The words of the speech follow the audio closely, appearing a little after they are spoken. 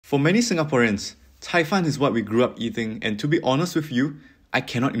For many Singaporeans, Caifan is what we grew up eating, and to be honest with you, I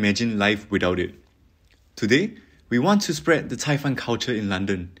cannot imagine life without it. Today, we want to spread the Caifan culture in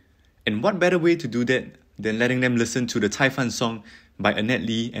London. And what better way to do that than letting them listen to the Caifan song by Annette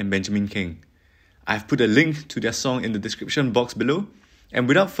Lee and Benjamin King. I've put a link to their song in the description box below. And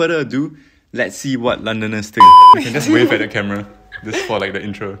without further ado, let's see what Londoners think. You can just wave at the camera. This for like the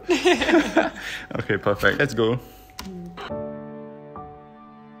intro. Okay, perfect. Let's go.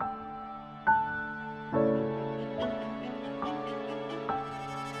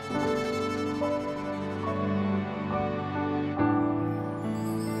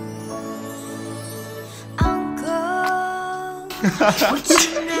 This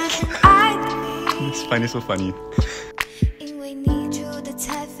find it so funny.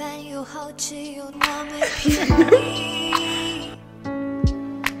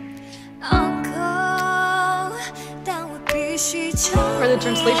 Are the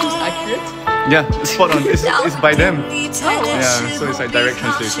translations accurate? Yeah, it's spot on. It's by them. Oh. Yeah, so it's like direct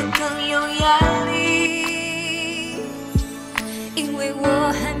translation.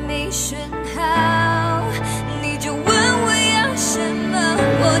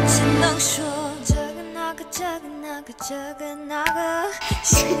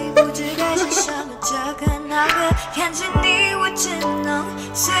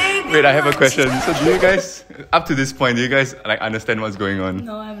 Wait, I have a question. So do you guys, up to this point, do you guys like understand what's going on?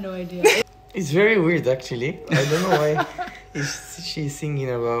 No, I have no idea. It's very weird actually. I don't know why she's singing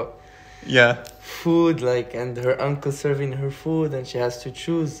about food, like, and her uncle serving her food and she has to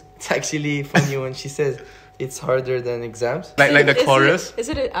choose. It's actually funny when she says it's harder than exams. Like the chorus? Is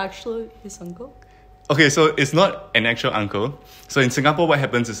it actually his uncle? Okay, so it's not an actual uncle. So in Singapore, what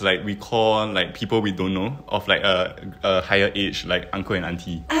happens is like we call like people we don't know of like a higher age, like uncle and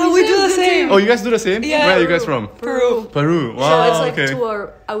auntie. Oh, we do the same. Oh, you guys do the same? Yeah. Where are you guys from? Peru. Peru. Wow. So it's like okay. to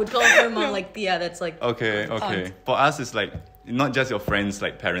our, I would call her mom like Tia. That's like Okay. aunt. For us, it's like not just your friends,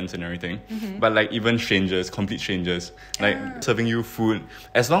 like parents and everything, but like even strangers, complete strangers, like serving you food.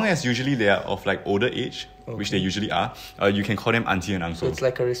 As long as usually they are of like older age, which they usually are, you can call them auntie and uncle. So it's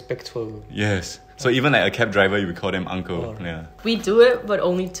like a respectful. Yes. So even like a cab driver, you would call them uncle. Oh. Yeah. We do it, but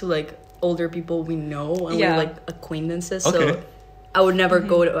only to like older people we know and we're like acquaintances. Okay. So I would never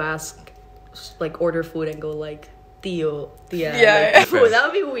go to ask, like order food and go like Tio, Tia. Yeah. Like, food. That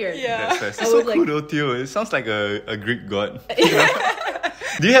would be weird. Yeah. That's fair. It's I so would, cool like- though, Tio. It sounds like a Greek god.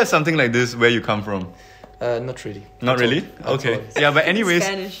 Do you have something like this where you come from? Not really. Not really? Okay. Yeah, but anyways,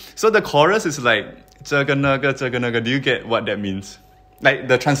 Spanish. so the chorus is like 这个那个这个那个. Do you get what that means? Like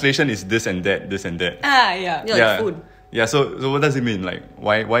the translation is this and that, this and that. Ah, yeah. Yeah, like food. Yeah, so what does it mean? Like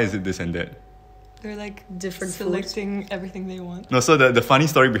why is it this and that? They're like Different selecting everything they want. No, so the funny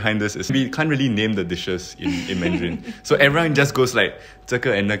story behind this is we can't really name the dishes in Mandarin. So everyone just goes like 这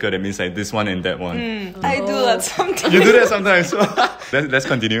个 and 那个, that means like this one and that one. I do that sometimes. You do that sometimes. Let's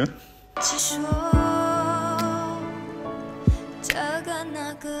continue.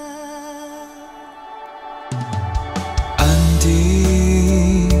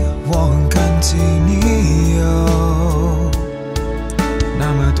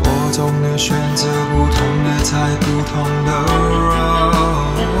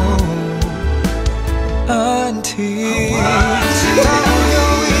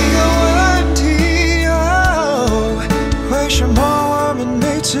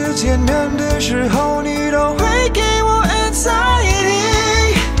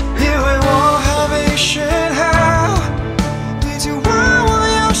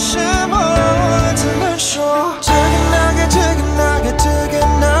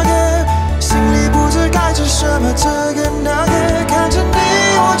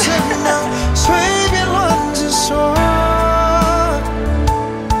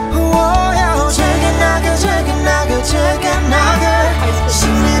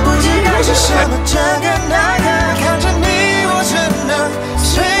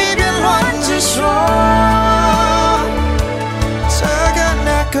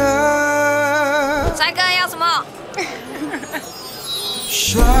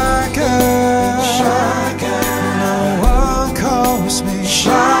 No one calls me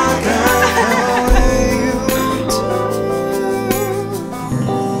Shaka.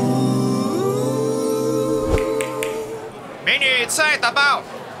 美女，菜打包。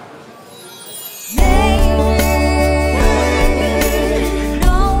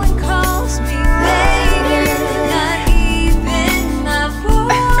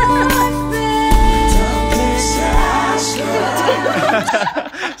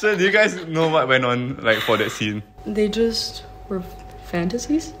So do you guys know what went on like for that scene? They just were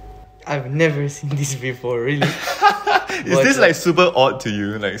fantasies. I've never seen this before, really. Is this like super odd to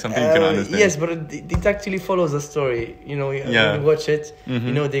you? Like something you can understand? Yes, but it actually follows a story. You know, when you watch it, you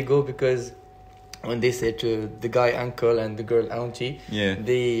know, they go because when they say to the guy uncle and the girl auntie,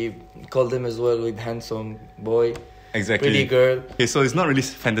 they call them as well with handsome boy. Exactly. Pretty girl. Okay, so it's not really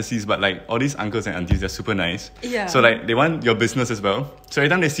fantasies, but like all these uncles and aunties, they're super nice. Yeah. So like they want your business as well. So every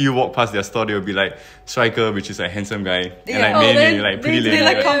time they see you walk past their store, they'll be like striker, which is like handsome guy, and like maybe like pretty lady. They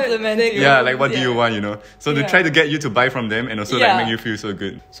like compliment you. Yeah, like what do you want, you know? So they try to get you to buy from them and also like make you feel so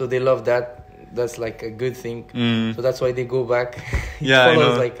good. So they love that. That's like a good thing. So that's why they go back. Yeah, I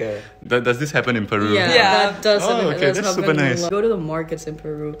know. Like a... Does this happen in Peru? Yeah, that does happen. Okay, that's super nice. Go to the markets in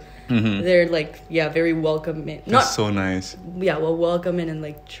Peru. They're like, very welcoming. That's so nice. Yeah, well, welcoming and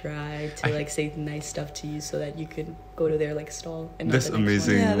like try to like say nice stuff to you so that you can go to their like stall. And that's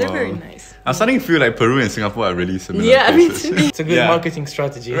amazing. Yeah, they're very nice. I'm starting to feel like Peru and Singapore are really similar. Yeah, places. me too. It's a good marketing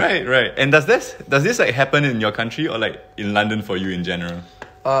strategy. Right. And does this like happen in your country or like in London for you in general?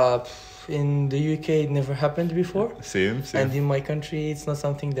 In the UK, it never happened before. Same. And in my country, it's not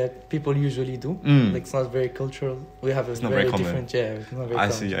something that people usually do. Like it's not very cultural. We have a very different. Yeah, it's not very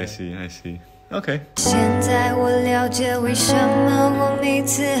common. I see. Okay. 现在我了解为什么我每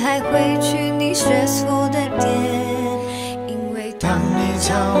次还会去你 stressful 的店，因为当你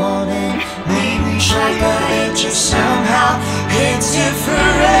叫我的美女帅哥，it just somehow hits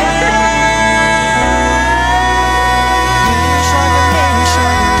different。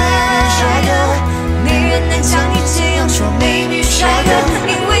美女帅哥，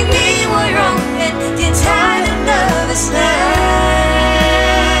因为你我永远点太的 nervousness。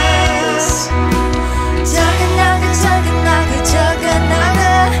这个那个，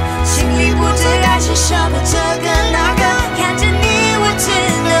心里不知该是什么。这个那个，看着你我只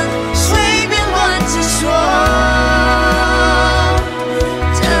能随便乱着说。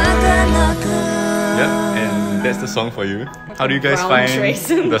这个那个。Yeah, and that's the song for you. How do you guys find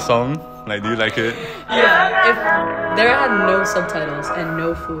the song? Like, do you like it? Yeah, if there had no subtitles and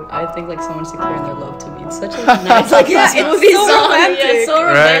no food, I think like someone's declaring their love to me. It's such a nice like movie so song. romantic. Yeah, it's so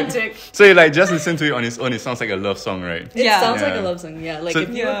romantic. Right? So you like just listen to it on its own. It sounds like a love song, right? It sounds like a love song. Yeah, like So- if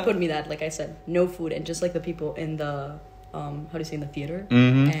you would put me that, like I said, no food and just like the people in the how do you say, in the theater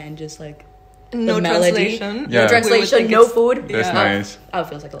and just like No the melody. translation. Yeah. No translation, no food. That's nice. Oh, it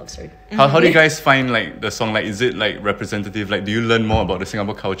feels like a love story. How do you guys find like the song? Like, is it like representative? Like, do you learn more about the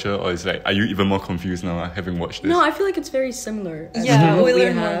Singapore culture, or is like, are you even more confused now having watched this? No, I feel like it's very similar. as Yeah, what we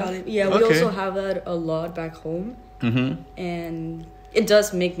learn have. more about it. Yeah, we Okay. also have that a lot back home, and it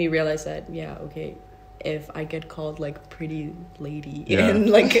does make me realize that okay, if I get called like pretty lady and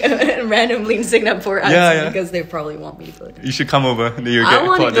like randomly in Singapore, because they probably want me to go there. You should come over. Then you I get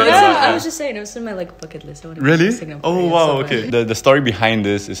want to caught go. there. I was just saying, it was in my like bucket list. I want to Really? go to Singapore. Oh Yeah, wow. so Okay. bad. The story behind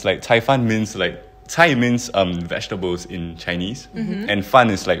this is like Caifan means like Cai means vegetables in Chinese, and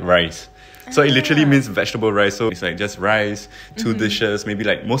fan is like rice. So it literally means vegetable rice. So it's like just rice, two dishes, maybe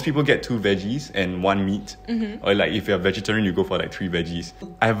like most people get 2 veggies and 1 meat. Or like if you're a vegetarian, you go for like 3 veggies.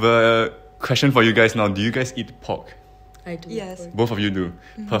 I have a question for you guys now. Do you guys eat pork? I do. Yes. Both of you do.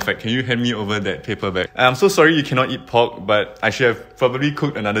 Perfect. Can you hand me over that paper bag? I'm so sorry you cannot eat pork, but I should have probably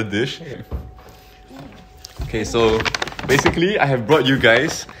cooked another dish. Okay, so basically I have brought you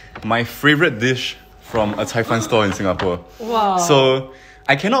guys my favorite dish from a Caifan store in Singapore. Wow. So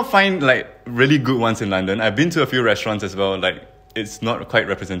I cannot find like really good ones in London. I've been to a few restaurants as well. Like it's not quite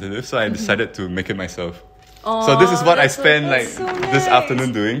representative, so I decided to make it myself. So this is what I spent like this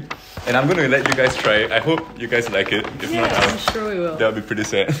afternoon doing, and I'm gonna let you guys try it. I hope you guys like it. If not, I'm sure we will. that'll be pretty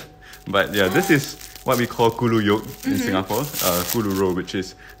sad. But yeah, this is what we call kulu yolk in Singapore. Kulu ro, which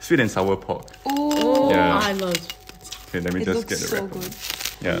is sweet and sour pork. Oh, Yeah. I love. Okay, let me It just looks get the so wrapper. good.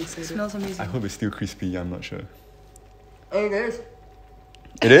 Yeah, It smells amazing. I hope it's still crispy. I'm not sure. It is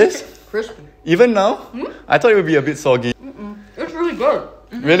It is? crispy. Even now? I thought it would be a bit soggy. It's really good.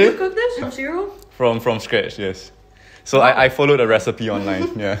 Really? You cook this from cereal? From scratch, yes. So I followed a recipe online.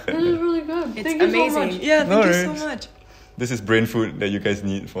 Yeah. This is really good. It's Thank you so amazing. much. Yeah, No thank you worries. so much. This is brain food that you guys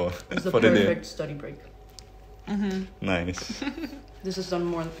need for It's the for the day. perfect study break. Nice. This is done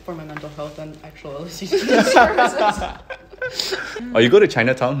more for my mental health than actual LSE services. Or you go to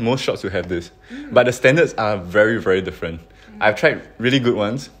Chinatown, most shops will have this. But the standards are very, very different. I've tried really good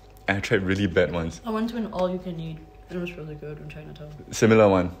ones, and I've tried really bad ones. I went to an all-you-can-eat, and it was really good in Chinatown. Similar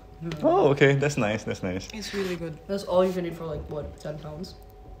one. Oh, okay. That's nice. That's nice. It's really good. That's all you can eat for like what, 10 pounds?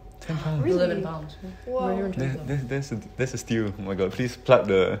 10 pounds. 11 pounds. Wow. We're here in Chinatown. There's a steal. Oh my god, please plug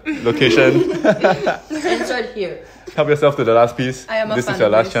the location. Inside here. Help yourself to the last piece. I am a This fan is your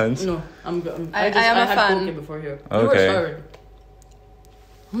of last this. chance. No, I'm good. I am a had fan. poke before here. Okay. You were starving.